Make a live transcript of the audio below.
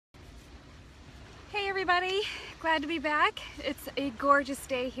everybody, glad to be back. It's a gorgeous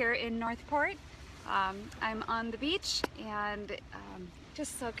day here in Northport. I'm on the beach and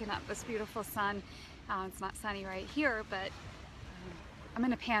just soaking up this beautiful sun. It's not sunny right here, but I'm going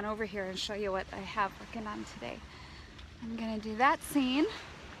to pan over here and show you what I have working on today. I'm going to do that scene.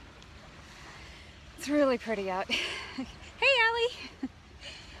 It's really pretty out. Hey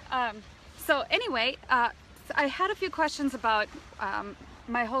Allie! So anyway, I had a few questions about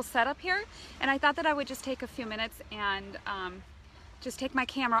my whole setup here, and I thought that I would just take a few minutes and just take my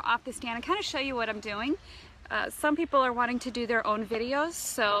camera off the stand and kind of show you what I'm doing. Some people are wanting to do their own videos,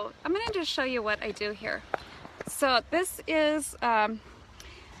 so I'm going to just show you what I do here. So this is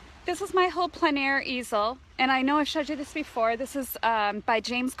my whole plein air easel, and I know I've showed you this before. This is by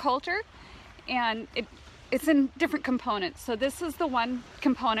James Coulter, and it's in different components. So this is the one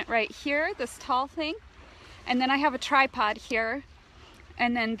component right here, this tall thing, and then I have a tripod here,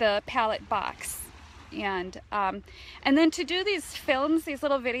 and then the pallet box, and then to do these films, these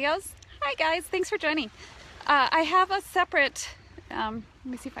little videos. Hi guys, thanks for joining. I have a separate. Let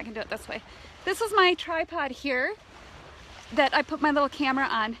me see if I can do it this way. This is my tripod here that I put my little camera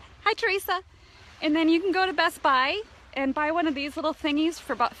on. Hi Teresa. And then you can go to Best Buy and buy one of these little thingies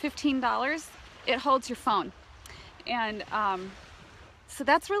for about $15. It holds your phone, and so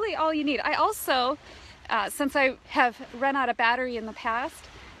that's really all you need. I also, since I have run out of battery in the past,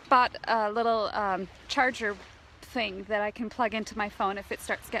 bought a little charger thing that I can plug into my phone if it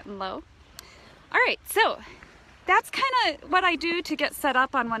starts getting low. Alright, so that's kind of what I do to get set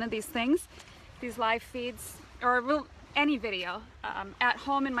up on one of these things, these live feeds, or any video. At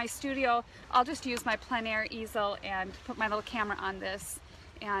home in my studio, I'll just use my plein air easel and put my little camera on this,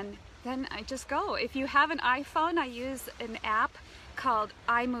 and then I just go. If you have an iPhone, I use an app called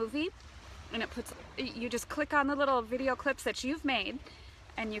iMovie, and you just click on the little video clips that you've made,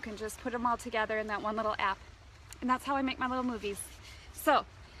 and you can just put them all together in that one little app. And that's how I make my little movies. So,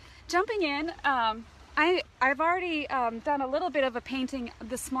 jumping in, I've already done a little bit of a painting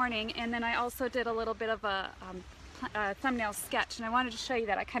this morning, and then I also did a little bit of a thumbnail sketch, and I wanted to show you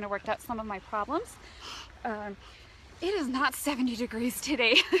that I kind of worked out some of my problems. It is not 70 degrees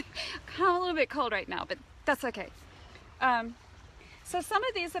today. Kind of a little bit cold right now, but that's okay. So some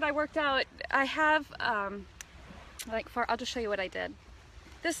of these that I worked out, I have, I'll just show you what I did.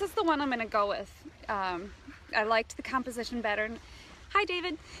 This is the one I'm going to go with. I liked the composition better. Hi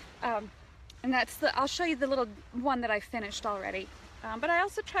David. And I'll show you the little one that I finished already. But I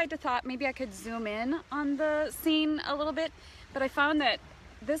also thought maybe I could zoom in on the scene a little bit, but I found that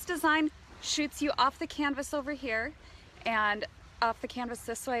this design shoots you off the canvas over here and off the canvas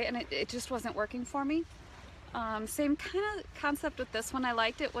this way, and it just wasn't working for me. Same kind of concept with this one. I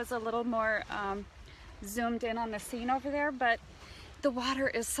liked it was a little more zoomed in on the scene over there, but the water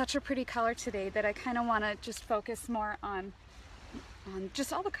is such a pretty color today that I kind of want to just focus more on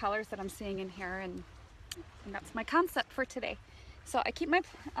just all the colors that I'm seeing in here, and that's my concept for today. So I keep my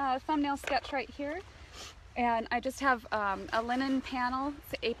thumbnail sketch right here, and I just have a linen panel.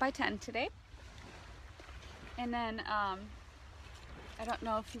 It's 8 by 10 today. And then I don't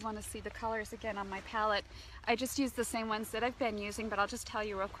know if you want to see the colors again on my palette. I just use the same ones that I've been using, but I'll just tell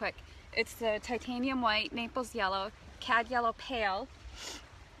you real quick. It's the titanium white, Naples yellow, cad yellow pale,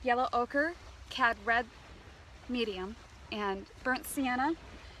 yellow ochre, cad red medium, and burnt sienna.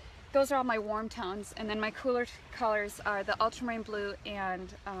 Those are all my warm tones, and then my cooler colors are the ultramarine blue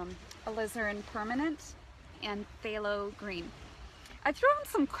and alizarin permanent and phthalo green. I threw in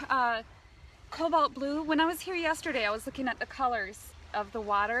some cobalt blue. When I was here yesterday, I was looking at the colors of the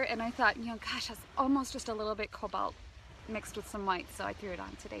water, and I thought, you know, gosh, that's almost just a little bit cobalt mixed with some white, so I threw it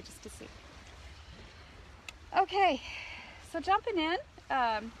on today just to see. Okay, so jumping in,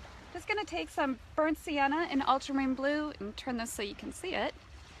 just gonna take some burnt sienna and ultramarine blue and turn this so you can see it.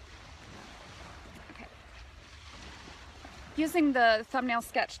 Okay. Using the thumbnail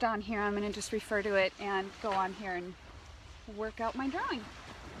sketch down here, I'm gonna just refer to it and go on here and work out my drawing.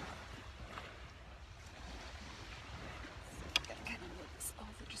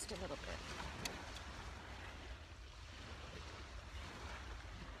 A little bit.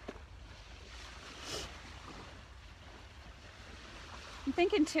 I'm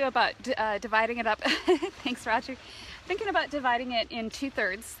thinking too about dividing it up. Thanks, Roger. Thinking about dividing it in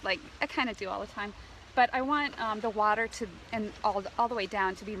 2/3, like I kind of do all the time. But I want the water to, and all the way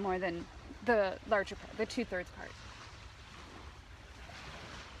down, to be more than the larger part, the 2/3 part.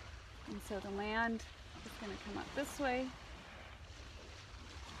 And so the land is going to come up this way.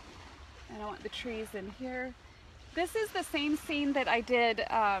 And I want the trees in here. This is the same scene that I did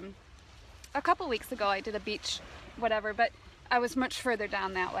a couple weeks ago. I did a beach, whatever, but I was much further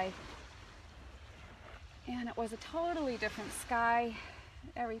down that way. and it was a totally different sky.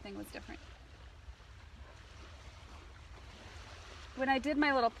 Everything was different. When I did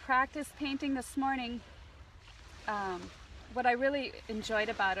my little practice painting this morning, what I really enjoyed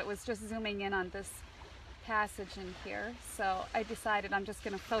about it was just zooming in on this passage in here. So I decided I'm just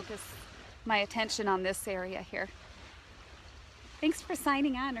going to focus my attention on this area here. Thanks for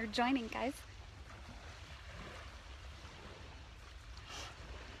signing on or joining, guys.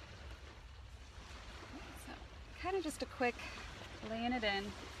 So kind of just a quick laying it in.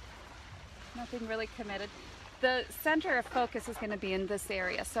 Nothing really committed. The center of focus is going to be in this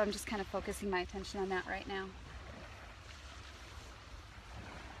area, so I'm just kind of focusing my attention on that right now.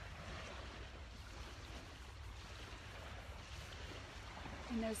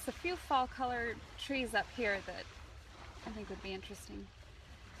 And there's a few fall colored trees up here that I think would be interesting.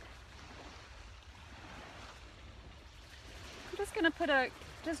 I'm just going to put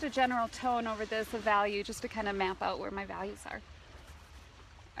just a general tone over this, a value, just to kind of map out where my values are.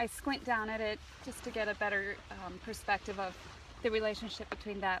 I squint down at it just to get a better perspective of the relationship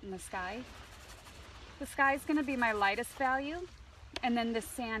between that and the sky. The sky is going to be my lightest value, and then this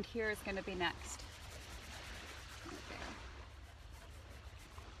sand here is going to be next.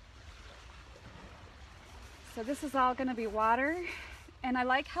 So this is all going to be water, and I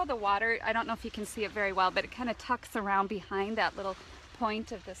like how the water, I don't know if you can see it very well, but it kind of tucks around behind that little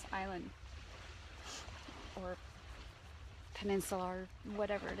point of this island, or peninsula, or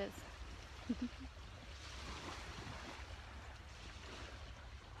whatever it is.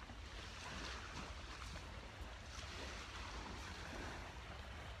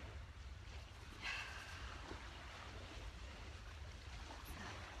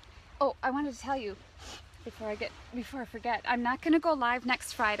 Oh, I wanted to tell you before I forget, I'm not going to go live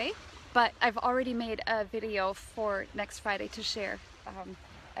next Friday, but I've already made a video for next Friday to share.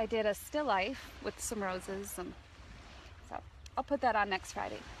 I did a still life with some roses, and so I'll put that on next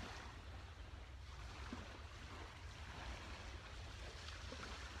Friday.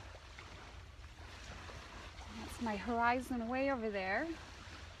 That's my horizon way over there.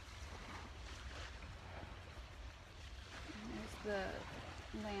 And there's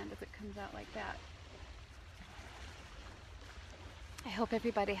the land as it comes out like that. I hope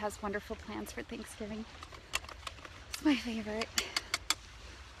everybody has wonderful plans for Thanksgiving. It's my favorite.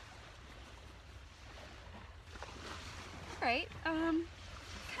 Alright, kind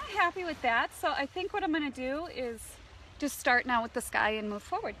of happy with that. So I think what I'm going to do is just start now with the sky and move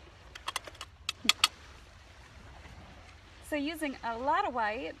forward. So using a lot of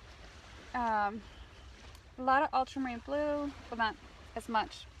white, a lot of ultramarine blue, well, not as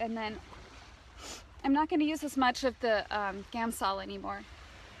much, and then I'm not going to use as much of the Gamsol anymore,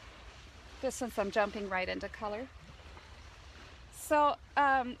 just since I'm jumping right into color. So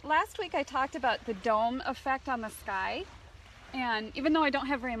last week I talked about the dome effect on the sky, and even though I don't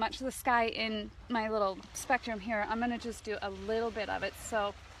have very much of the sky in my little spectrum here, I'm going to just do a little bit of it.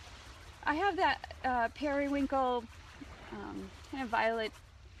 So I have that periwinkle kind of violet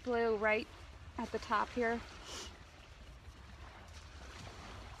blue right at the top here.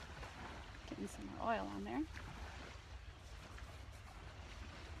 Getting some more oil on there.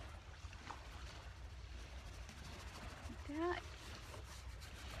 Like that.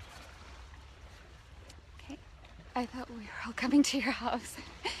 Okay. I thought we were all coming to your house.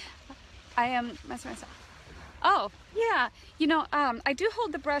 I am messing myself. Oh, yeah. You know, I do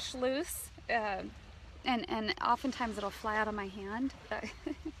hold the brush loose, and oftentimes it'll fly out of my hand. But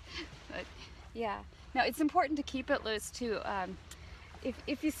yeah. Now, it's important to keep it loose too.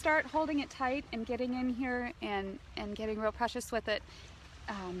 If you start holding it tight and getting in here and getting real precious with it,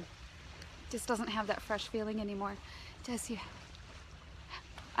 just doesn't have that fresh feeling anymore. Does you?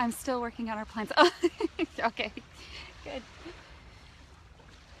 I'm still working on our plans. Oh, okay, good.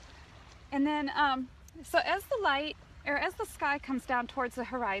 And then, so as the light, or as the sky comes down towards the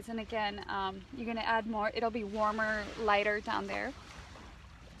horizon again, you're going to add more. It'll be warmer, lighter down there.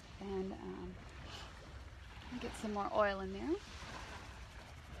 And get some more oil in there.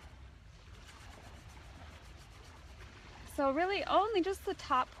 So really only just the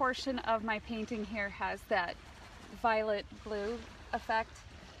top portion of my painting here has that violet blue effect.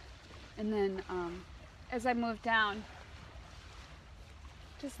 And then as I move down,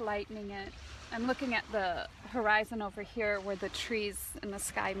 just lightening it. I'm looking at the horizon over here where the trees and the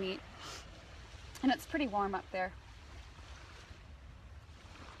sky meet. And it's pretty warm up there.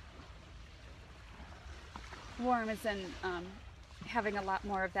 Warm as in having a lot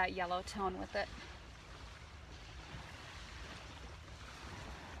more of that yellow tone with it.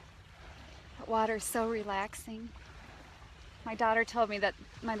 Water is so relaxing. My daughter told me that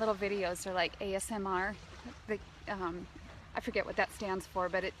my little videos are like ASMR. the, I forget what that stands for,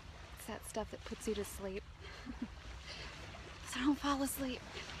 but it's that stuff that puts you to sleep. So don't fall asleep.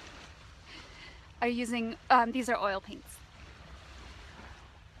 Are you using, these are oil paints.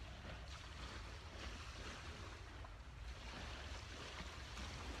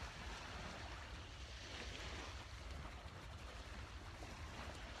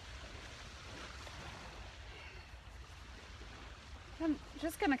 I'm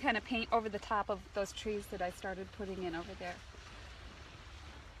just going to kind of paint over the top of those trees that I started putting in over there.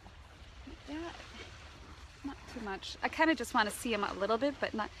 Yeah, not too much. I kind of just want to see them a little bit,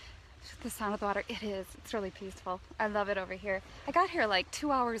 but not the sound of the water. It is. It's really peaceful. I love it over here. I got here like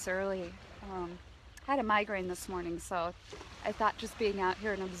 2 hours early. I had a migraine this morning, so I thought just being out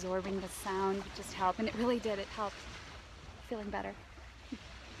here and absorbing the sound would just help, and it really did. It helped. Feeling better.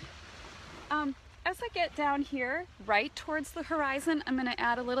 As I get down here, right towards the horizon, I'm going to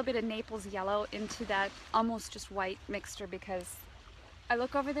add a little bit of Naples yellow into that almost just white mixture, because I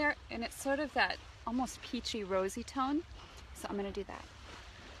look over there and it's sort of that almost peachy rosy tone. So I'm going to do that.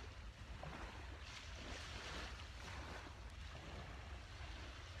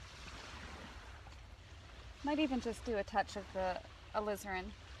 Might even just do a touch of the alizarin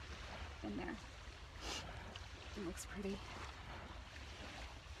in there. It looks pretty.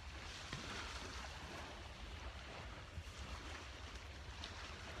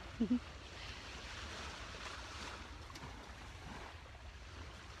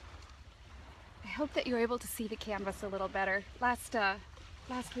 I hope that you're able to see the canvas a little better. Last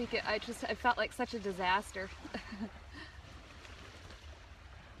week I felt like such a disaster.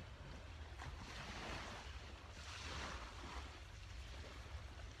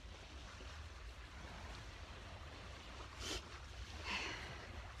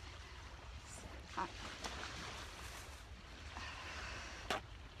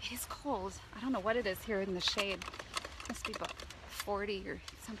 It is cold. I don't know what it is here in the shade. Must be about 40 or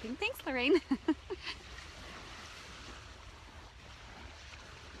something. Thanks, Lorraine.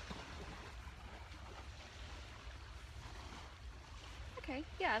 Okay,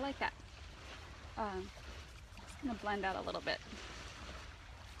 yeah, I like that. Just gonna blend out a little bit.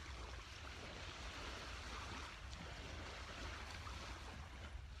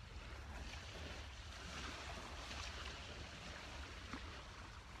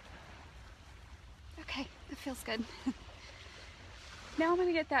 Okay, that feels good. Now I'm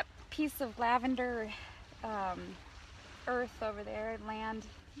gonna get that piece of lavender earth over there, land.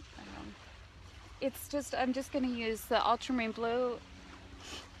 It's just, I'm just gonna use the ultramarine blue,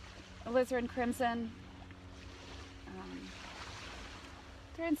 alizarin crimson,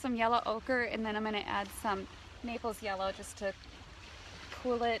 throw in some yellow ochre, and then I'm gonna add some Naples yellow just to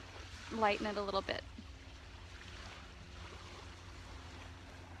cool it, lighten it a little bit.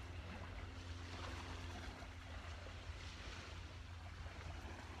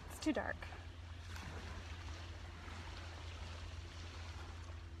 Too dark.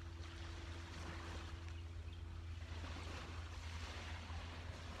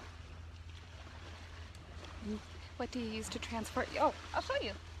 What do you use to transport? Oh, I'll show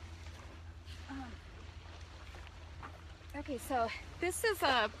you. Okay, so this is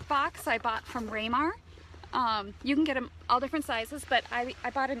a box I bought from Raymar. You can get them all different sizes, but I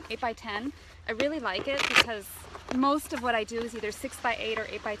bought an 8x10. I really like it because most of what I do is either 6x8 or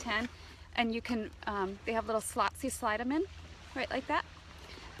 8x10, and you can, they have little slots you slide them in, right like that.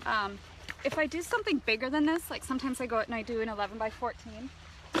 If I do something bigger than this, like sometimes I go out and I do an 11x14,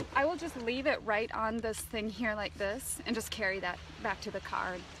 I will just leave it right on this thing here like this and just carry that back to the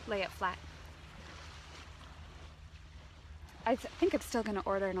car and lay it flat. I think I'm still going to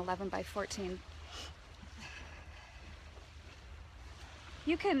order an 11x14.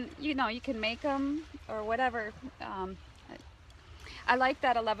 You can, you can make them or whatever. I like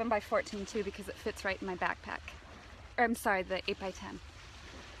that 11x14 too because it fits right in my backpack. Or I'm sorry, the 8x10.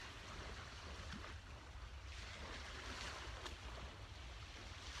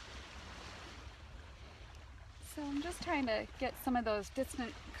 So I'm just trying to get some of those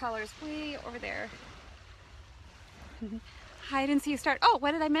distant colors way over there. Hi, I didn't see you start. Oh,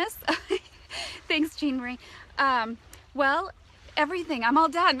 what did I miss? Thanks, Jean Marie. Well, everything. I'm all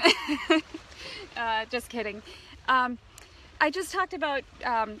done. Just kidding. I just talked about,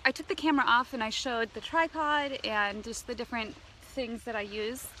 I took the camera off and I showed the tripod and just the different things that I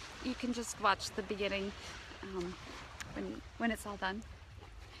use. You can just watch the beginning when it's all done.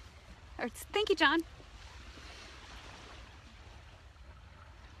 Thank you, John.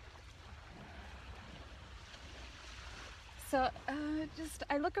 So just,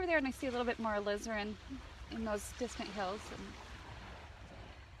 I look over there and I see a little bit more alizarin in those distant hills.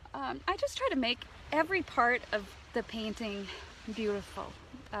 And, I just try to make every part of the painting beautiful.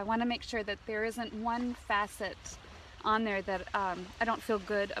 I want to make sure that there isn't one facet on there that I don't feel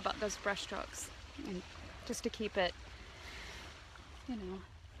good about those brush strokes, and just to keep it, you know,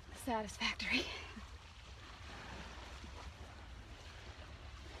 satisfactory.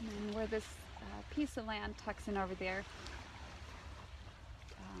 And then where this piece of land tucks in over there,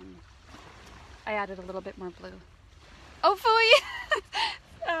 I added a little bit more blue. Oh, phooey!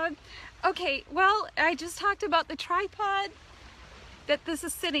 Okay, well, I just talked about the tripod that this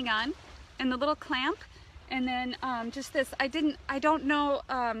is sitting on and the little clamp, and then just this. I don't know,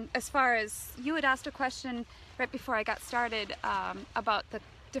 as far as you had asked a question right before I got started about the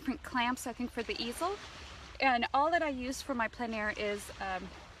different clamps, I think, for the easel, and all that I use for my plein air is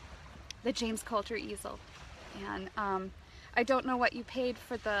the James Coulter easel. And I don't know what you paid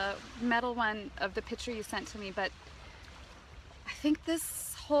for the metal one of the picture you sent to me, but I think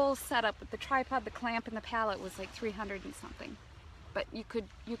this whole setup with the tripod, the clamp, and the palette was like 300 and something. But you could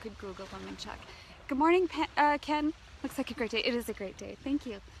Google them and check. Good morning, Ken. Looks like a great day. It is a great day. Thank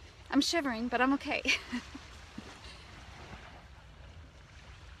you. I'm shivering, but I'm okay.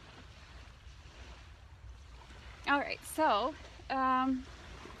 All right, so I'm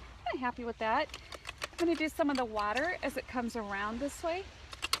happy with that. I'm going to do some of the water as it comes around this way,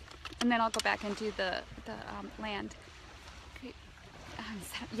 and then I'll go back and do the land. Great.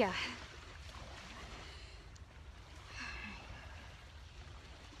 Yeah.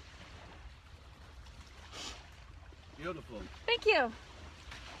 Beautiful. Thank you.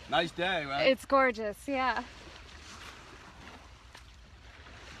 Nice day, right? It's gorgeous, yeah.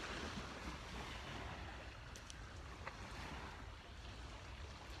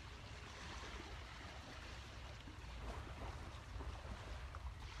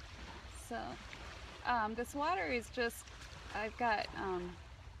 So, this water is just, I've got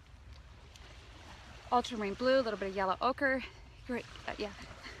ultramarine blue, a little bit of yellow ochre, yeah,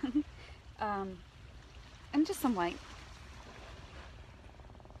 and just some white.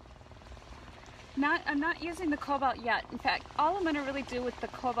 I'm not using the cobalt yet. In fact, all I'm going to really do with the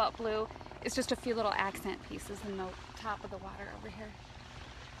cobalt blue is just a few little accent pieces in the top of the water over here.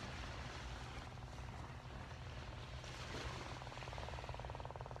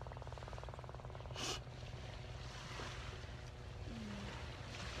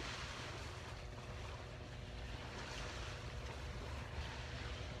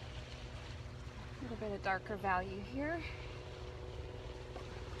 A little bit of darker value here.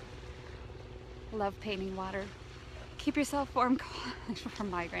 Love painting water. Keep yourself warm for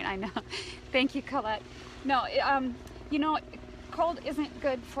migraine, I know. Thank you, Colette. No, you know, cold isn't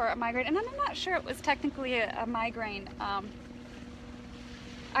good for a migraine, and I'm not sure it was technically a migraine.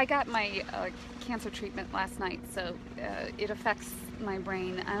 I got my cancer treatment last night, so it affects my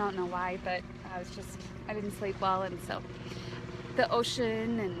brain. I don't know why, but I didn't sleep well, and so the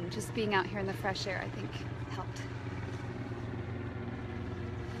ocean and just being out here in the fresh air, I think, helped.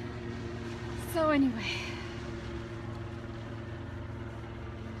 So anyway,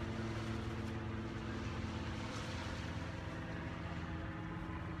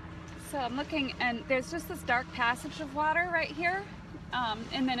 so I'm looking, and there's just this dark passage of water right here,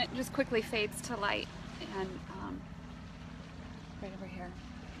 and then it just quickly fades to light, and right over here.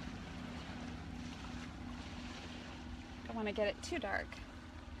 Don't want to get it too dark.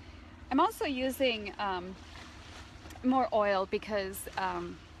 I'm also using more oil because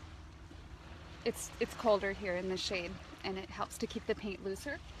it's colder here in the shade, and it helps to keep the paint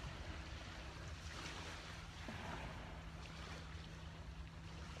looser.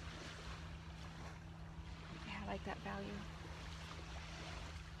 Yeah, I like that value.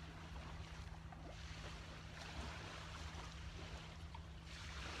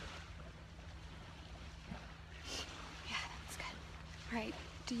 Yeah, that's good. Right.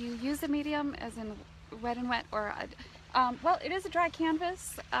 Do you use a medium as in wet and wet, or well, it is a dry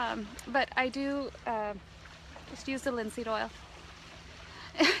canvas, but I do just use the linseed oil.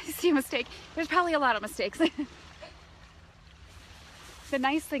 You see a mistake? There's probably a lot of mistakes. The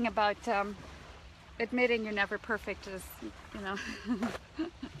nice thing about admitting you're never perfect is, you know,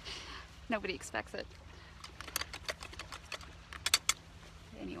 nobody expects it.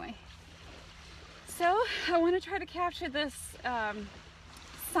 Anyway, so I want to try to capture this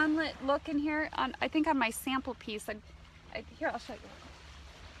sunlit look in here. I think on my sample piece, here, I'll show you.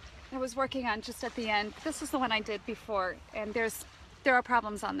 I was working on just at the end. This is the one I did before, and there are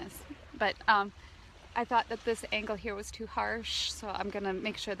problems on this, but I thought that this angle here was too harsh, so I'm gonna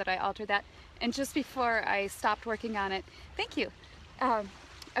make sure that I alter that. And just before I stopped working on it, thank you, I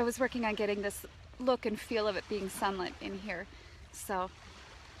was working on getting this look and feel of it being sunlit in here. So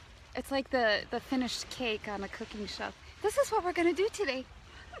It's like the finished cake on a cooking show. This is what we're gonna do today.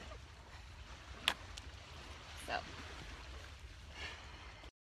 So.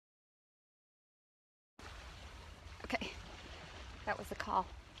 Okay, that was a call.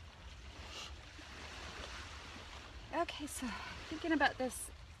 Okay, so thinking about this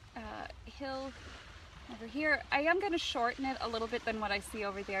hill over here, I am going to shorten it a little bit than what I see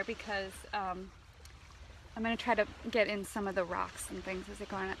over there because I'm going to try to get in some of the rocks and things as I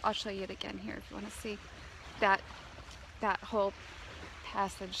go on. I'll show you it again here if you want to see that whole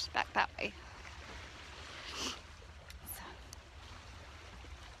passage back that way. So,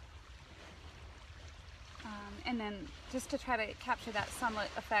 and then just to try to capture that sunlit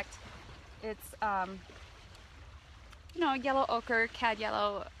effect, it's you know, yellow ochre, cad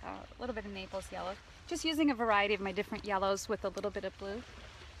yellow, a little bit of Naples yellow. Just using a variety of my different yellows with a little bit of blue.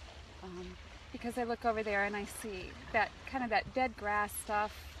 Because I look over there and I see that kind of that dead grass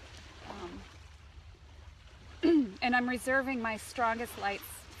stuff. And I'm reserving my strongest lights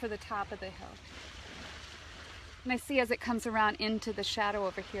for the top of the hill. And I see as it comes around into the shadow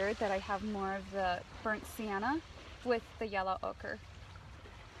over here that I have more of the burnt sienna with the yellow ochre.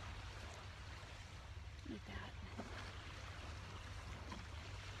 Like that.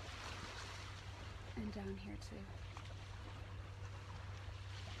 And down here too.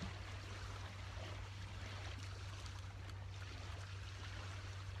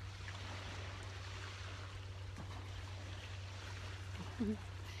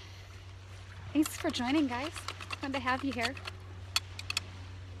 Thanks for joining, guys. Fun to have you here. It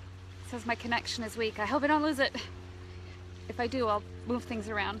says my connection is weak. I hope I don't lose it. If I do, I'll move things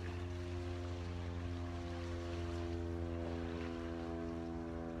around.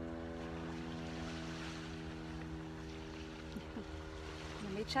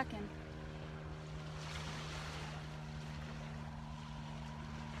 Let me check in.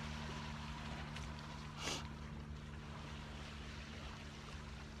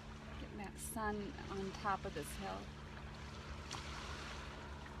 Getting that sun on top of this hill.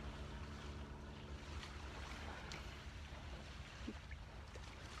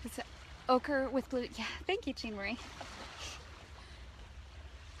 It's ochre with blue. Yeah, thank you, Jean Marie.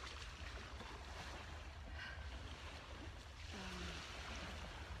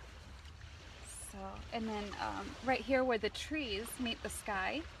 And then right here where the trees meet the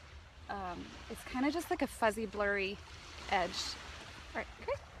sky, it's kind of just like a fuzzy, blurry edge. Right,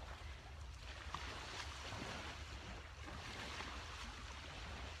 okay.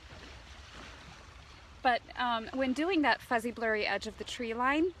 But when doing that fuzzy, blurry edge of the tree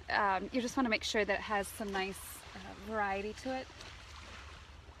line, you just want to make sure that it has some nice variety to it,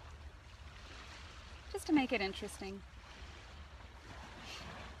 just to make it interesting.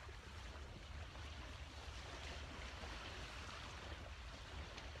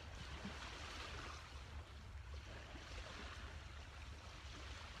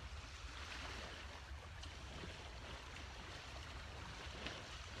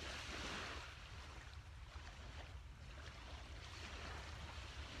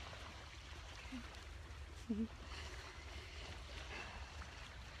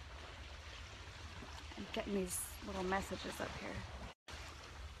 I'm getting these little messages up here.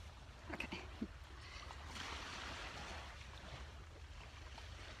 Okay.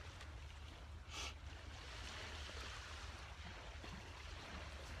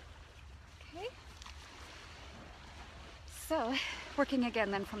 Okay. So, working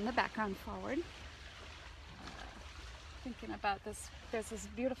again then from the background forward. Thinking about this, there's this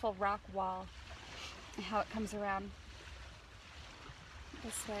beautiful rock wall and how it comes around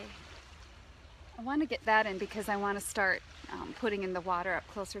this way. I want to get that in because I want to start putting in the water up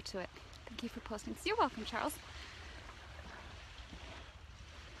closer to it. Thank you for posting. You're welcome, Charles.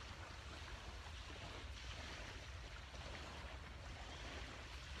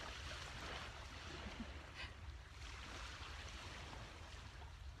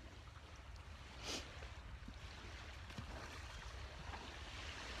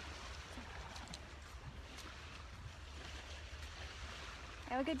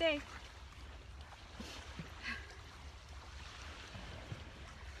 Have a good day.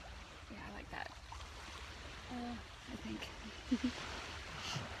 Yeah, I like that. I think.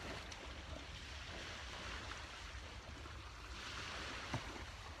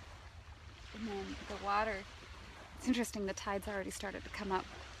 And then the water. It's interesting, the tide's already started to come up.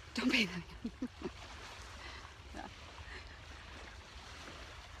 Don't pay that. Yeah.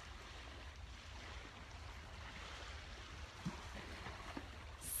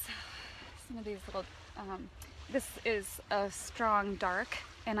 Some of these little, this is a strong dark,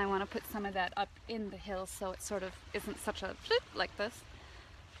 and I want to put some of that up in the hill so it sort of isn't such a flip like this.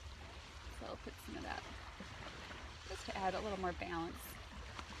 put some of that just to add a little more balance.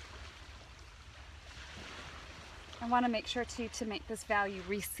 I want to make sure too to make this value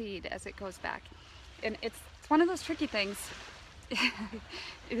recede as it goes back. And it's one of those tricky things.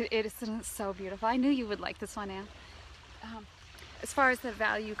 It is so beautiful. I knew you would like this one, Anne. As far as the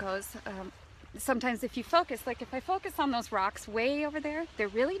value goes, sometimes if you focus, like if I focus on those rocks way over there, they're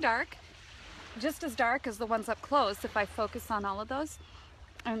really dark, just as dark as the ones up close if I focus on all of those.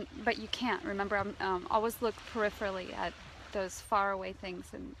 But you can't. Remember, always look peripherally at those far away things,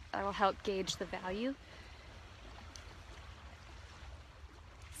 and that will help gauge the value.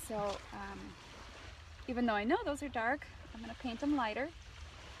 So even though I know those are dark, I'm going to paint them lighter.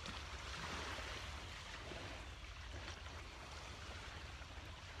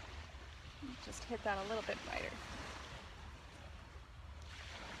 Just hit that a little bit brighter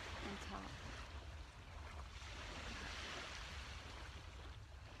on top.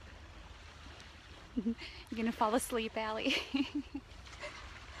 You're going to fall asleep, Allie. It's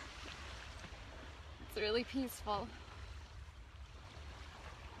really peaceful.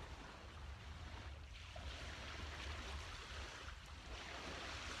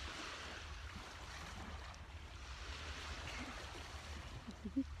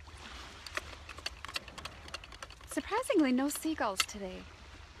 Surprisingly, no seagulls today.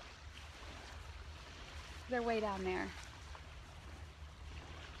 They're way down there.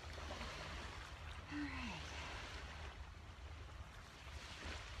 All right.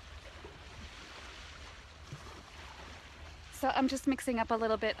 So I'm just mixing up a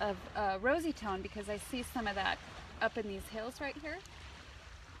little bit of rosy tone because I see some of that up in these hills right here.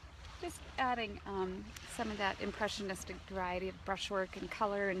 Just adding some of that impressionistic variety of brushwork and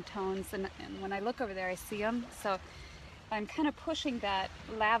color and tones, and when I look over there I see them, so I'm kind of pushing that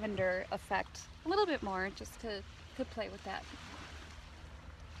lavender effect a little bit more just to play with that.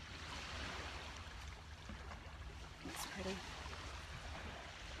 Looks pretty.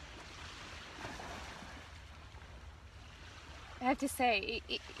 I have to say,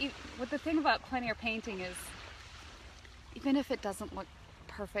 what the thing about plein air painting is, even if it doesn't look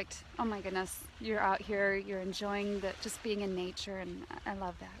perfect, oh my goodness, you're out here, you're enjoying just being in nature, and I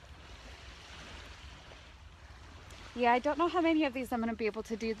love that. Yeah, I don't know how many of these I'm going to be able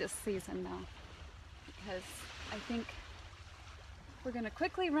to do this season though, because I think we're going to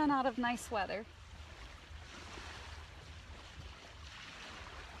quickly run out of nice weather.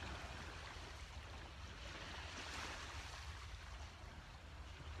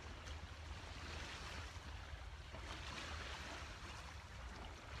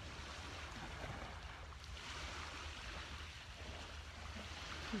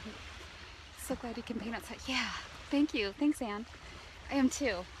 So glad you can paint outside. Yeah, thank you. Thanks, Anne. I am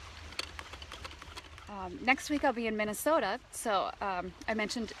too. Next week I'll be in Minnesota, so I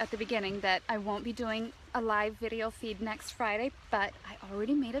mentioned at the beginning that I won't be doing a live video feed next Friday, but I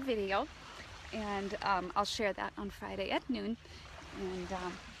already made a video, and I'll share that on Friday at noon. And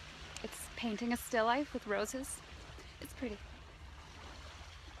it's painting a still life with roses. It's pretty.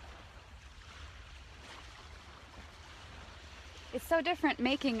 It's so different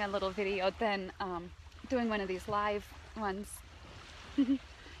making a little video than doing one of these live ones.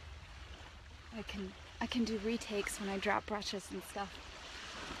 I can do retakes when I drop brushes and stuff.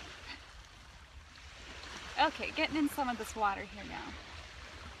 Okay, getting in some of this water here now.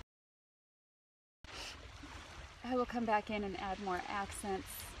 I will come back in and add more accents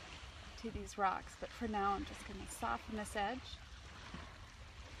to these rocks, but for now I'm just going to soften this edge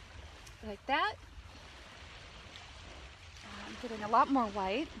like that. I'm getting a lot more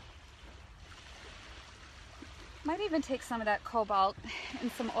white. Might even take some of that cobalt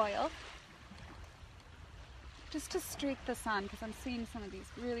and some oil just to streak this on, because I'm seeing some of these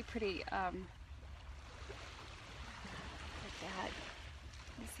really pretty, like that.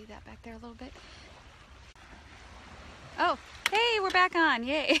 Can you see that back there a little bit? Oh, hey, we're back on,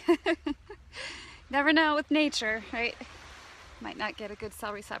 yay. Never know with nature, right? Might not get a good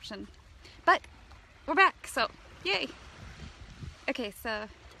cell reception, but we're back, so yay. Okay, so I'm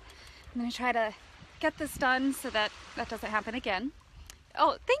gonna try to get this done so that that doesn't happen again.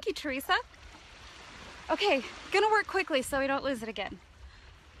 Oh, thank you, Teresa. Okay, gonna work quickly so we don't lose it again.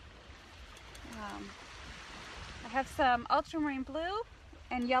 I have some ultramarine blue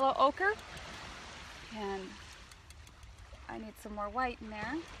and yellow ochre, and I need some more white in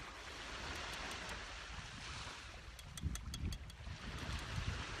there.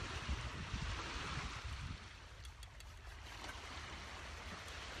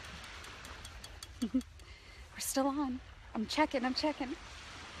 We're still on. I'm checking.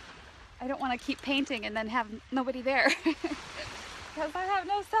 I don't want to keep painting and then have nobody there because I have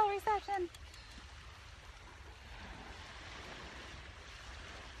no cell reception.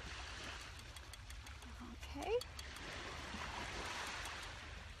 Okay.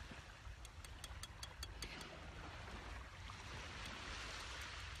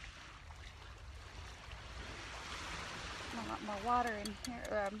 I want more water in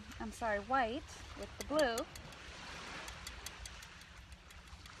here. I'm sorry, white with the blue.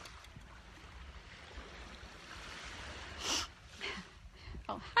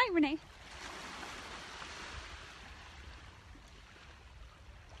 Oh, hi, Renee.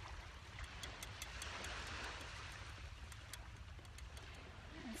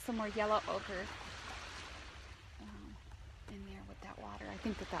 And some more yellow ochre in there with that water. I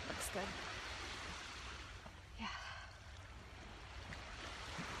think that looks good. Yeah.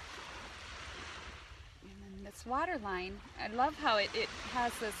 And then this water line, I love how it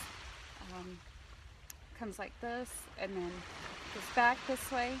has this, comes like this and then goes back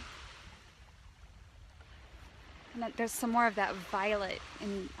this way. And then there's some more of that violet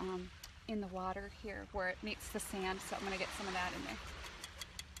in the water here where it meets the sand, so I'm going to get some of that in there.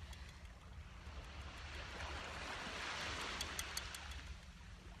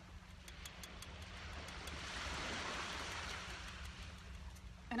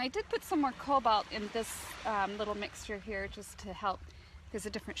 And I did put some more cobalt in this little mixture here just to help. There's a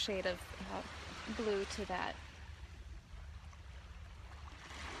different shade of blue to that.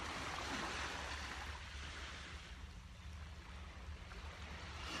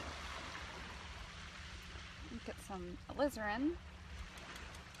 Get some alizarin.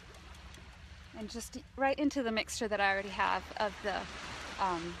 And just right into the mixture that I already have of the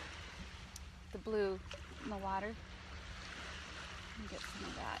blue in the water. And get some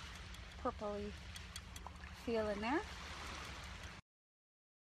of that purpley feel in there.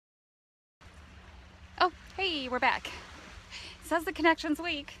 Oh, hey, we're back. It says the connection's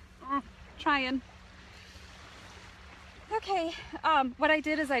weak. Trying. Okay, what I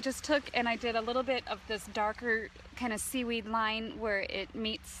did is I just took and I did a little bit of this darker kind of seaweed line where it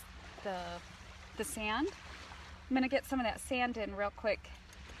meets the sand. I'm going to get some of that sand in real quick.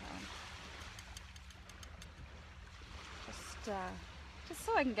 Just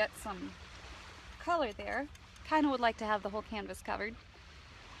so I can get some color there. Kind of would like to have the whole canvas covered.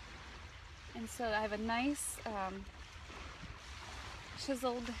 And so I have a nice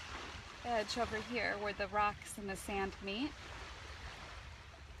chiseled edge over here where the rocks and the sand meet.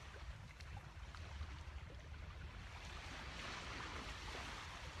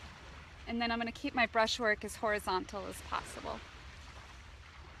 And then I'm going to keep my brushwork as horizontal as possible.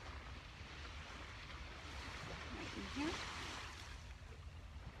 Right in here.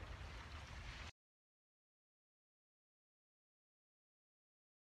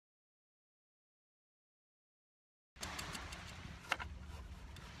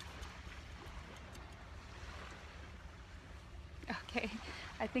 Okay,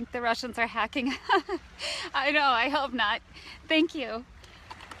 I think the Russians are hacking. I know, I hope not. Thank you.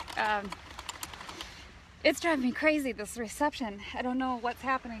 It's driving me crazy, this reception. I don't know what's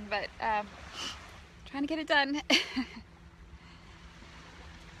happening, but trying to get it done.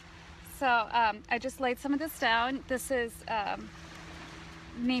 So I just laid some of this down. This is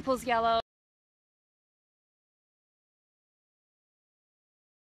Naples yellow.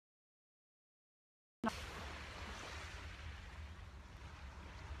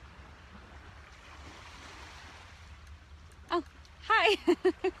 Oh, hi.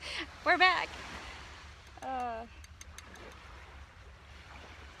 We're back.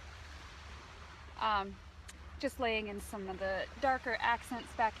 Just laying in some of the darker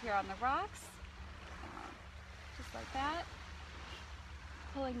accents back here on the rocks. Just like that.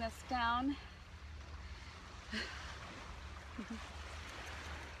 Pulling this down.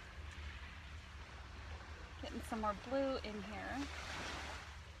 Getting some more blue in here.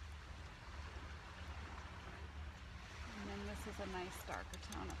 And then this is a nice darker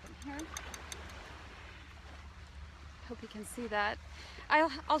tone up in here. Hope you can see that.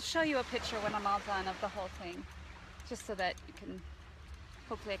 I'll show you a picture when I'm all done of the whole thing, just so that you can,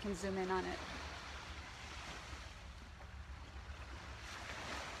 hopefully I can zoom in on it.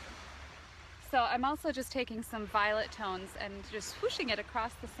 So I'm also just taking some violet tones and just whooshing it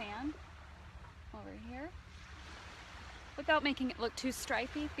across the sand over here, without making it look too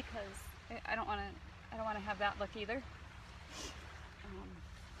stripy, because I don't want to have that look either.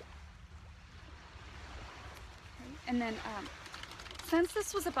 And then since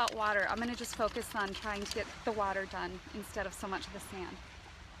this was about water, I'm going to just focus on trying to get the water done instead of so much of the sand.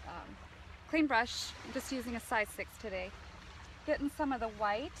 Clean brush, I'm just using a size 6 today. Getting some of the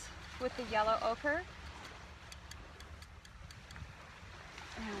white with the yellow ochre.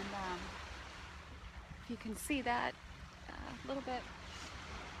 And if you can see that a little bit.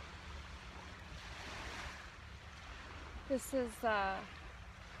 This is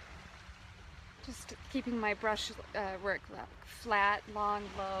just keeping my brush work flat, long,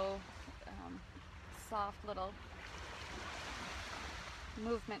 low, soft little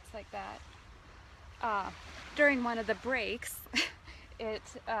movements like that. During one of the breaks,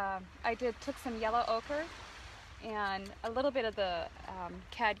 I took some yellow ochre and a little bit of the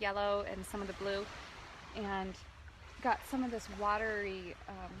cad yellow and some of the blue, and got some of this watery,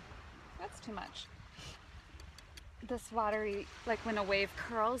 that's too much. This watery, like when a wave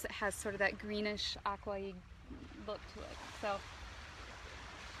curls, it has sort of that greenish aqua-y look to it. So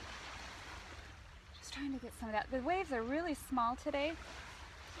just trying to get some of that. The waves are really small today.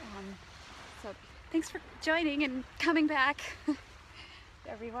 So thanks for joining and coming back,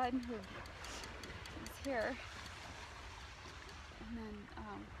 everyone who is here. And then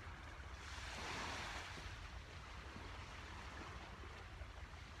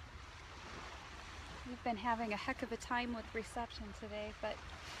we've been having a heck of a time with reception today, but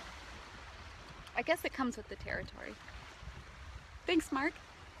I guess it comes with the territory. Thanks, Mark.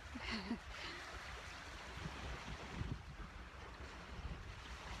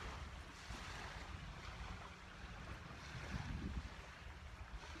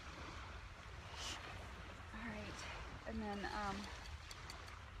 And then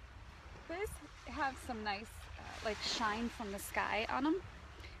these have some nice like shine from the sky on them.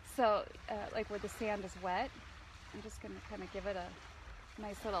 So like where the sand is wet, I'm just going to kind of give it a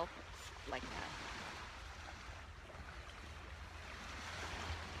nice little like that.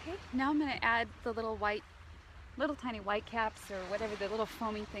 Okay, now I'm going to add the little tiny white caps or whatever, the little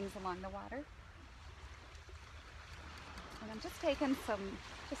foamy things along the water. And I'm just taking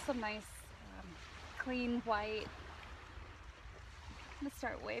some nice clean white. I'm going to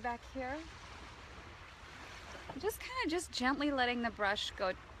start way back here. I'm just kind of just gently letting the brush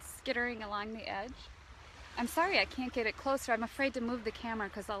go skittering along the edge. I'm sorry I can't get it closer. I'm afraid to move the camera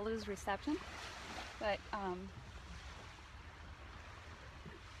because I'll lose reception. But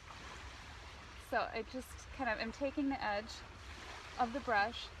so I just kind of am taking the edge of the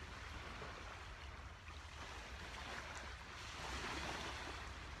brush,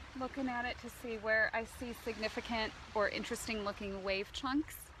 looking at it to see where I see significant or interesting looking wave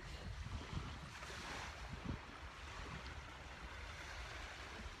chunks.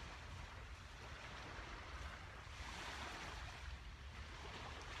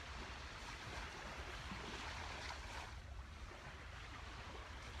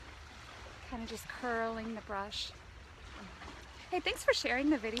 Kind of just curling the brush. Hey, thanks for sharing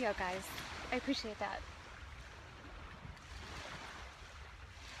the video, guys. I appreciate that.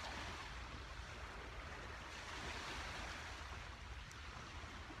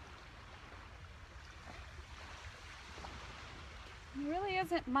 There really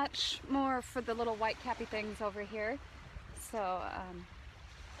isn't much more for the little white cappy things over here, so I'm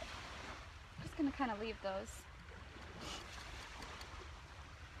just going to kind of leave those.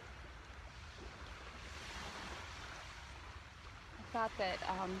 I thought that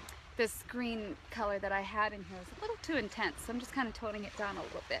this green color that I had in here was a little too intense, so I'm just kind of toning it down a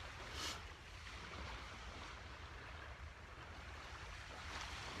little bit.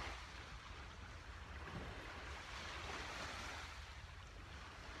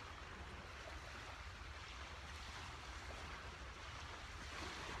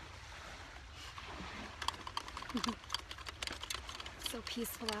 So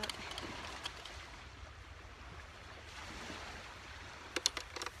peaceful out.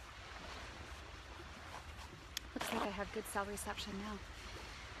 Looks like I have good cell reception now.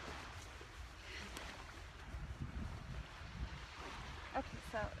 Okay,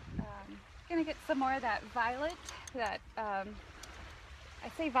 so gonna get some more of that violet. That I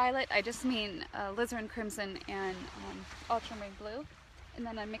say violet, I just mean alizarin crimson and ultramarine blue, and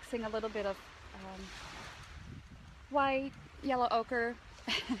then I'm mixing a little bit of white, yellow ochre.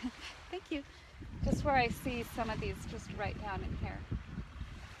 Thank you. Just where I see some of these, just right down in here.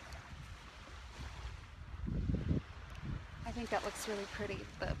 I think that looks really pretty,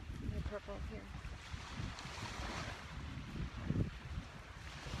 the purple here.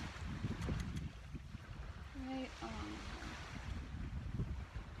 Right on.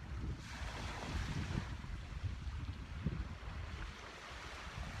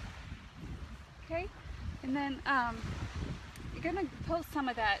 Okay, and then you're gonna pull some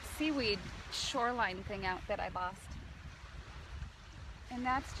of that seaweed shoreline thing out that I lost. And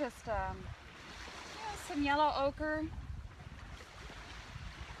that's just some yellow ochre.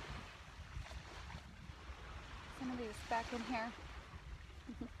 Some of these back in here.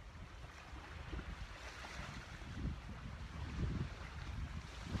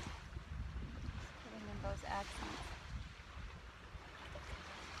 Putting in those accents.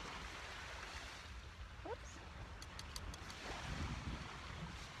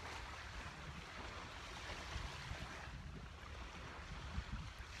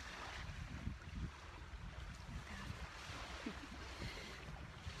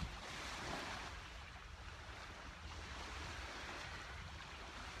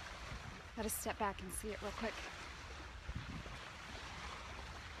 Gotta step back and see it real quick.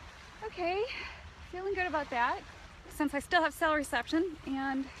 Okay, feeling good about that. Since I still have cell reception,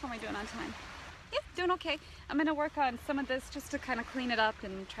 and how am I doing on time? Yeah, doing okay. I'm gonna work on some of this just to kind of clean it up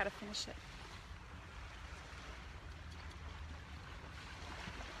and try to finish it.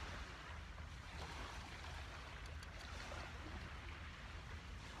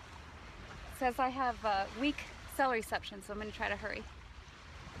 It says I have weak cell reception, so I'm gonna try to hurry.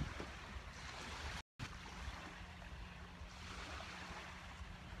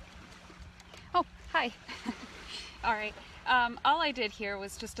 Oh, hi. All right. All I did here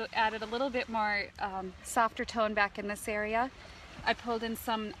was just added a little bit more softer tone back in this area. I pulled in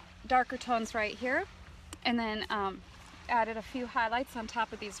some darker tones right here, and then added a few highlights on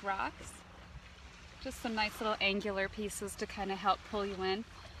top of these rocks. Just some nice little angular pieces to kind of help pull you in,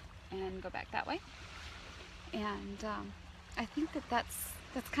 and go back that way. And I think that's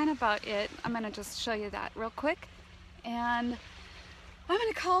kind of about it. I'm going to just show you that real quick, and I'm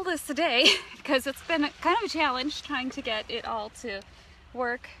going to call this a day because it's been kind of a challenge trying to get it all to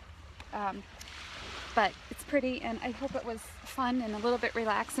work, but it's pretty, and I hope it was fun and a little bit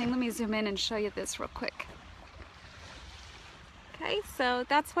relaxing. Let me zoom in and show you this real quick. Okay, so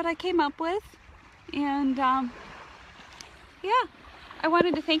that's what I came up with, and yeah, I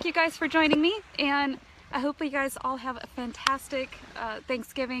wanted to thank you guys for joining me, and I hope you guys all have a fantastic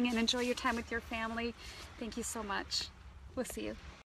Thanksgiving and enjoy your time with your family. Thank you so much. We'll see you.